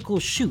vertical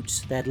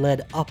chute that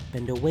led up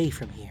and away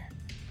from here.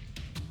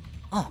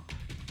 Up,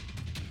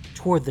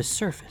 toward the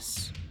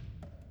surface.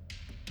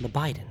 The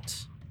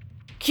Bident.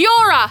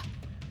 Kiora!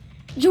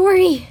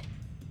 Jory!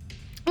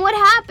 What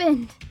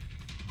happened?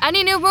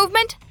 Any new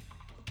movement?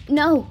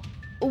 No.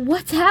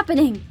 What's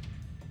happening?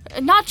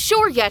 Not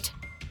sure yet.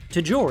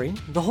 To Jory,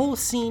 the whole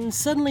scene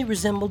suddenly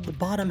resembled the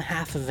bottom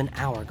half of an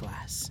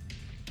hourglass.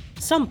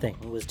 Something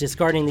was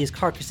discarding these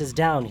carcasses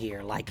down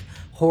here like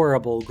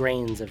horrible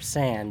grains of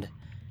sand.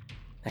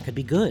 That could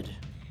be good.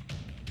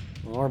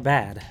 Or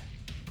bad.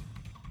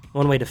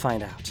 One way to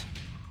find out.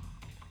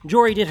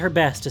 Jory did her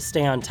best to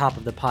stay on top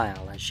of the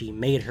pile as she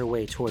made her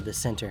way toward the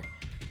center.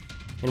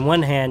 In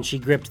one hand, she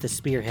gripped the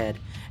spearhead,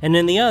 and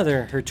in the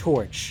other, her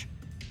torch.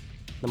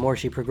 The more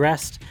she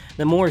progressed,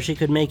 the more she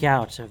could make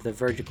out of the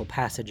vertical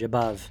passage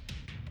above.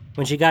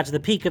 When she got to the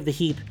peak of the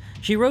heap,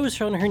 she rose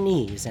from her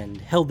knees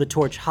and held the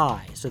torch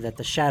high so that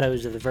the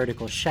shadows of the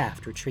vertical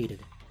shaft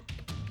retreated.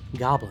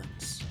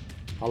 Goblins,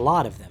 a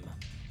lot of them,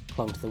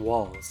 clung to the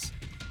walls.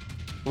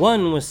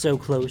 One was so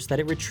close that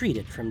it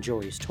retreated from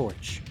Jory's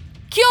torch.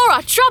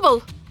 Kiora,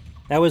 trouble!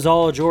 That was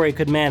all Jory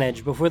could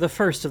manage before the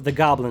first of the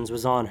goblins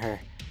was on her.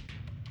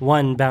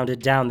 One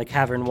bounded down the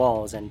cavern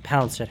walls and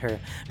pounced at her,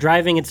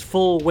 driving its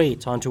full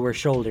weight onto her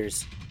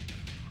shoulders.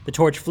 The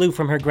torch flew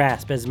from her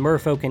grasp as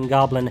merfolk and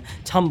goblin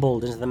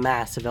tumbled into the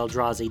mass of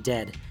Eldrazi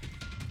dead.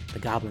 The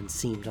goblin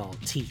seemed all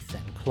teeth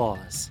and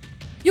claws.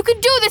 You can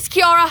do this,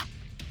 Kiora!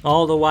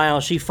 All the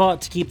while, she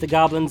fought to keep the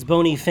goblin's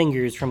bony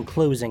fingers from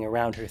closing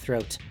around her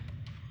throat.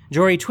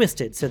 Jory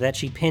twisted so that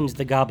she pinned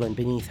the goblin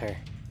beneath her.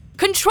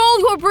 Control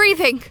your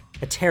breathing!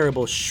 A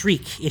terrible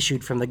shriek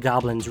issued from the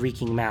goblin's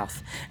reeking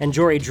mouth, and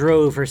Jory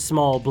drove her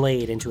small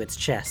blade into its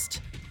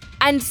chest.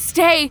 And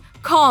stay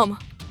calm.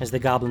 As the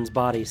goblin's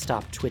body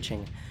stopped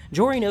twitching,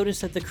 Jory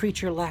noticed that the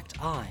creature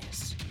lacked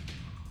eyes.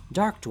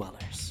 Dark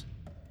dwellers.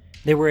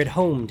 They were at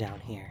home down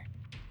here.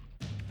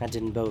 That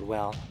didn't bode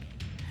well,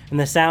 and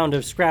the sound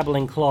of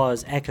scrabbling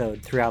claws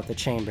echoed throughout the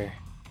chamber.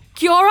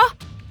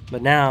 Kiora?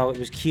 But now it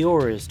was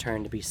Kiora's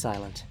turn to be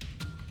silent.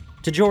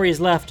 To Jory's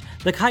left,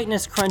 the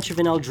chitinous crunch of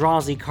an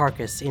Eldrazi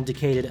carcass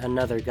indicated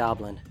another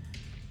goblin.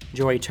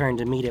 Jory turned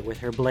to meet it with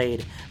her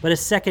blade, but a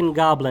second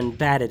goblin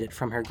batted it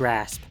from her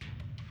grasp.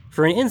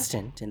 For an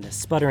instant, in the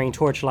sputtering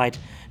torchlight,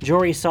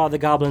 Jory saw the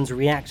goblins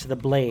react to the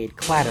blade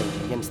clattering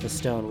against the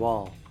stone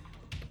wall.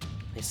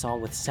 They saw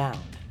with sound.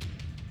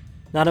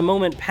 Not a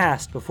moment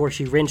passed before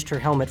she wrenched her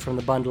helmet from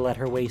the bundle at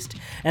her waist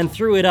and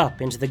threw it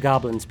up into the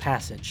goblin's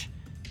passage.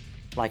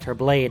 Like her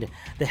blade,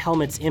 the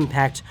helmet's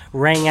impact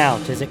rang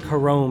out as it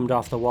caromed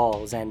off the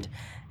walls, and,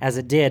 as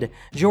it did,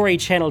 Jory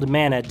channeled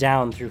mana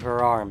down through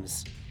her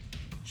arms.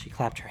 She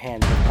clapped her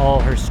hands with all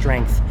her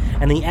strength,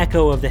 and the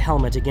echo of the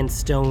helmet against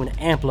stone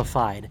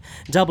amplified,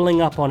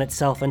 doubling up on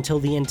itself until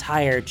the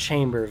entire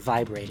chamber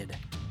vibrated.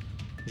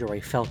 Jory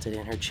felt it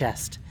in her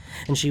chest,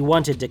 and she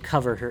wanted to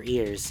cover her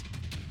ears.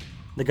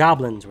 The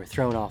goblins were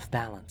thrown off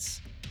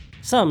balance.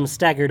 Some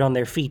staggered on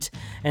their feet,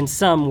 and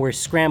some were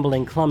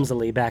scrambling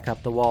clumsily back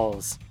up the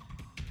walls.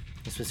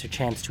 This was her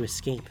chance to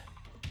escape.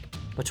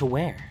 But to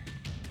where?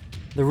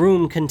 The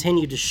room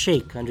continued to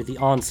shake under the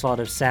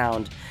onslaught of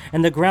sound,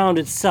 and the ground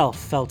itself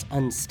felt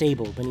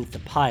unstable beneath the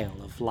pile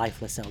of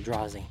lifeless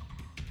Eldrazi.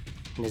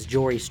 And as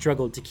Jory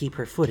struggled to keep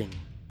her footing,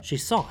 she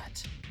saw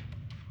it.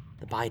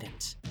 The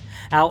Bident,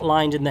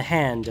 outlined in the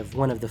hand of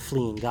one of the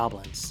fleeing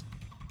goblins.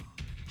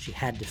 She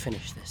had to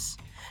finish this.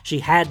 She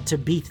had to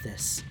beat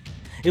this.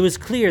 It was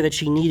clear that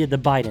she needed the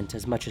Bident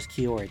as much as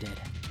Kiora did.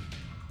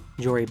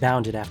 Jory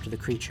bounded after the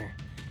creature.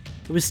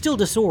 It was still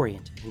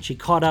disoriented, and she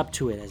caught up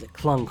to it as it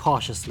clung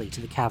cautiously to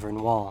the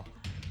cavern wall.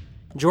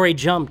 Jory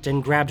jumped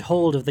and grabbed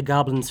hold of the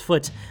goblin's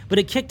foot, but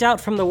it kicked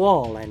out from the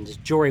wall,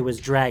 and Jory was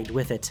dragged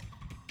with it.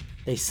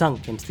 They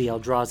sunk into the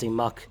Eldrazi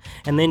muck,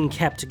 and then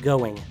kept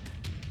going.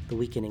 The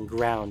weakening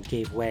ground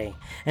gave way,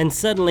 and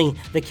suddenly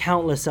the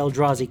countless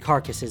Eldrazi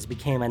carcasses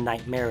became a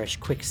nightmarish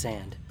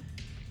quicksand.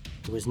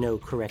 There was no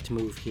correct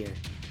move here,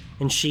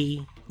 and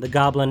she, the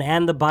goblin,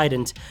 and the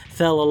Bident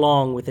fell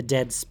along with the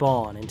dead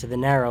spawn into the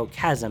narrow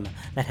chasm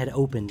that had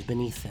opened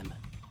beneath them.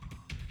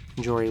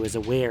 Jory was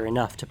aware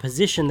enough to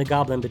position the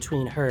goblin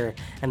between her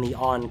and the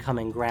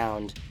oncoming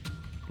ground,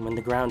 and when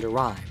the ground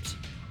arrived,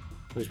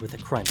 it was with a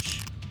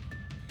crunch.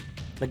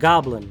 The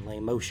goblin lay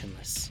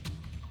motionless,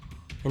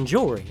 and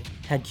Jory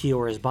had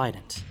Kiora's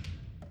Bident.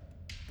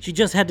 She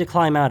just had to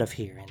climb out of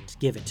here and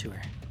give it to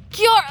her.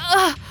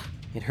 Kiora!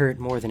 It hurt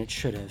more than it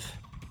should have.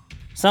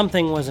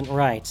 Something wasn't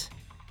right.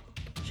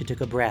 She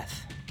took a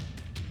breath.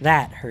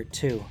 That hurt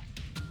too.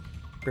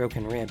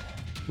 Broken rib.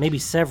 Maybe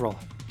several.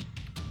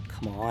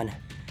 Come on.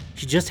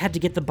 She just had to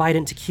get the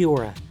Bident to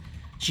Kiora.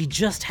 She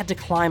just had to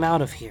climb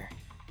out of here.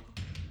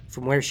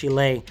 From where she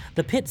lay,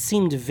 the pit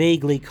seemed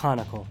vaguely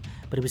conical,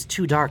 but it was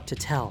too dark to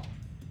tell.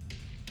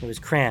 It was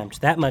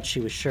cramped, that much she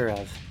was sure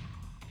of.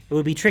 It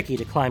would be tricky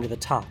to climb to the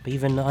top,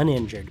 even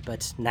uninjured,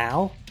 but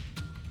now?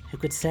 Who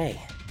could say?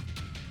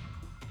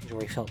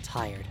 Jory felt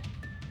tired.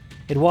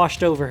 It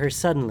washed over her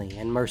suddenly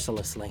and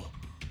mercilessly.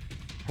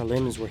 Her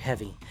limbs were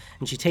heavy,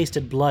 and she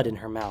tasted blood in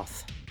her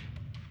mouth.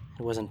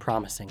 It wasn't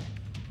promising.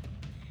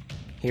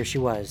 Here she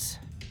was.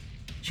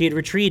 She had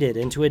retreated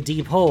into a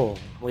deep hole,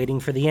 waiting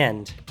for the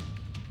end.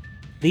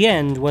 The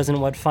end wasn't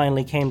what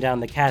finally came down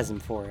the chasm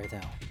for her,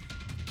 though.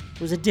 It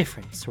was a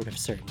different sort of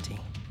certainty.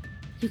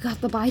 You got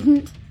the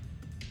Bident?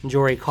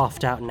 Jory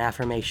coughed out an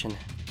affirmation.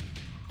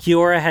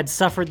 Kiora had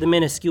suffered the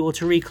minuscule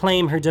to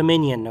reclaim her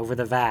dominion over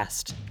the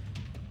vast.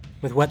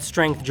 With what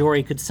strength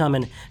Jory could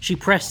summon, she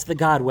pressed the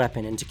god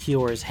weapon into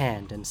Kiora's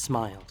hand and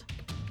smiled.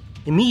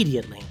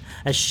 Immediately,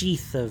 a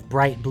sheath of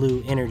bright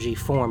blue energy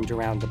formed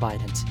around the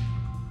Bident.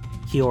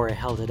 Kiora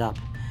held it up,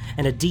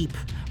 and a deep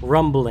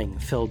rumbling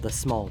filled the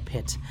small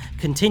pit,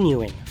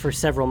 continuing for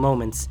several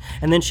moments,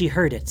 and then she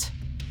heard it.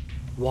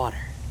 Water.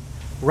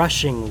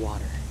 Rushing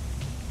water.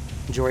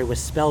 Jory was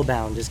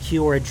spellbound as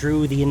Kiora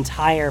drew the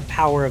entire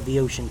power of the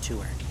ocean to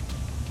her.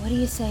 What do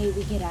you say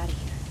we get out of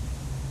here?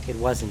 It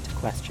wasn't a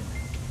question.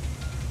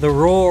 The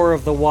roar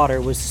of the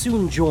water was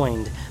soon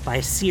joined by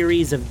a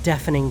series of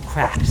deafening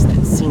cracks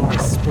that seemed to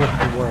split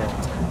the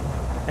world.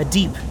 A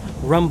deep,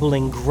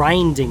 rumbling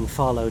grinding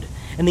followed,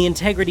 and the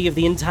integrity of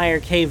the entire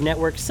cave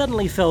network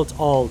suddenly felt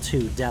all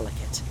too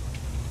delicate.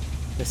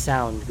 The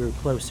sound grew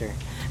closer,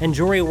 and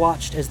Jory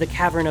watched as the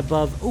cavern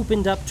above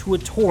opened up to a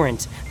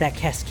torrent that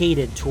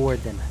cascaded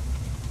toward them.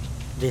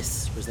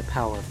 This was the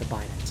power of the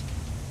Bident,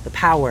 the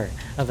power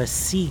of a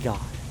sea god.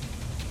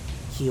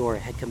 Kiora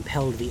had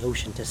compelled the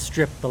ocean to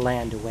strip the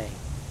land away.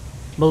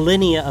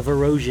 Millennia of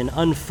erosion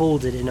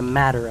unfolded in a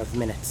matter of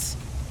minutes.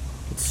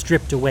 It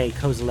stripped away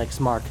Kozilek's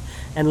mark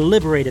and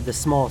liberated the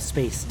small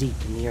space deep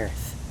in the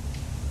earth.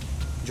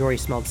 Jory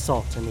smelled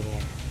salt in the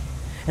air,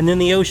 and then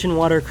the ocean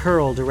water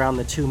curled around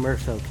the two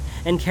merfolk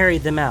and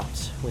carried them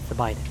out with the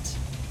Bident.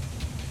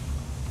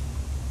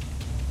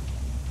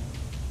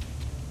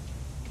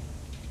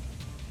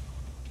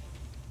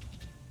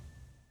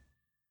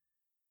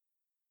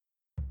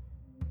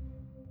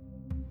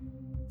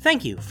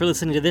 Thank you for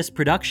listening to this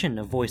production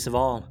of Voice of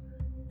All.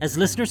 As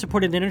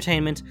listener-supported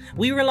entertainment,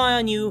 we rely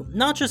on you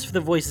not just for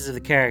the voices of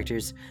the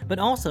characters, but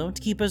also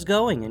to keep us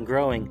going and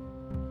growing.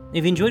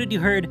 If you enjoyed what you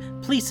heard,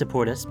 please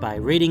support us by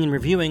rating and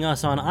reviewing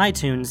us on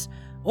iTunes,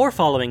 or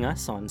following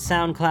us on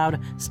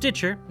SoundCloud,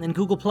 Stitcher, and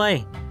Google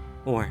Play,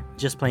 or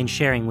just plain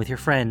sharing with your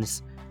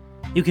friends.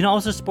 You can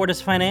also support us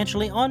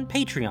financially on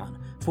Patreon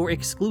for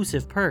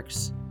exclusive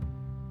perks.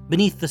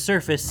 Beneath the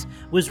Surface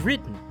was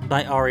written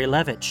by Ari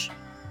Levitch.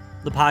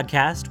 The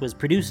podcast was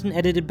produced and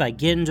edited by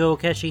Gendo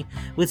Okeshi,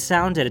 with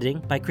sound editing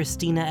by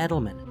Christina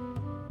Edelman.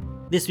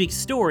 This week's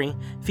story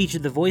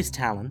featured the voice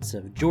talents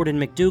of Jordan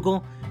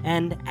McDougall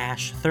and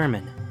Ash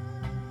Thurman.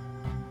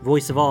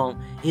 Voice of All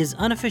is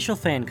unofficial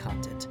fan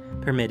content,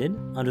 permitted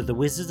under the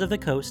Wizards of the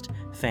Coast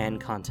fan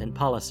content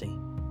policy.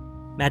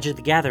 Magic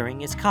the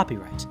Gathering is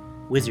copyright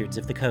Wizards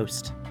of the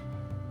Coast.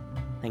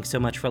 Thanks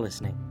so much for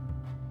listening,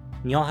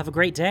 and y'all have a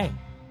great day.